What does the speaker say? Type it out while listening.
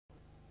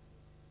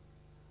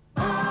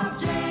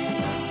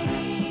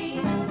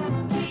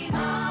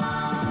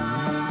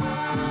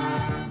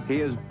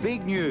Here's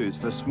big news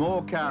for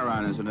small car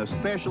owners and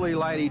especially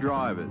lady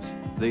drivers.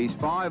 These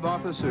 5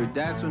 offers suit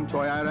Datsun,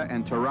 Toyota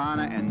and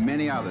Tirana and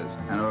many others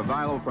and are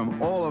available from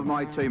all of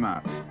my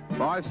T-Marts.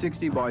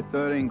 560 by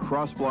 13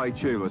 crossblade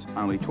tubeless,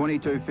 only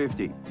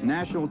 $22.50.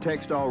 National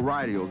Textile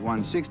Radials,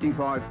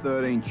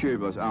 165/13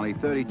 tubeless, only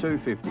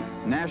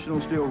 $32.50. National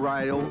Steel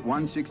Radial,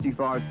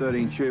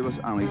 165/13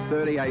 tubeless, only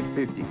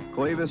 $38.50.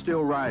 Cleaver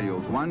Steel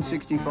Radials,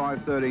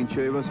 165/13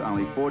 tubeless,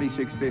 only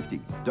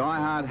 $46.50.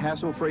 Die-Hard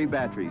hassle-free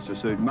batteries to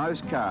suit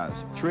most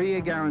cars.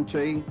 3-year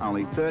guarantee,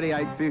 only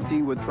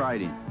 $38.50 with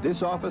trade-in.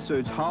 This offer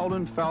suits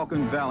Holden,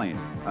 Falcon, Valiant.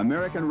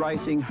 American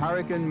Racing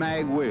Hurricane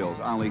Mag wheels,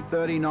 only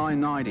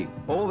 $39.90.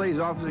 All these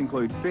offers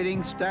include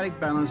fitting, static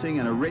balancing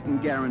and a written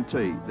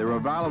guarantee. They're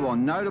available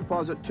on no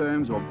deposit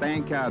terms or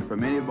bank card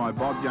from any of my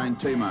Bob Jane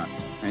T-Marts.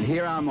 And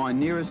here are my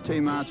nearest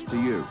T-Marts to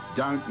you.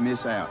 Don't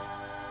miss out.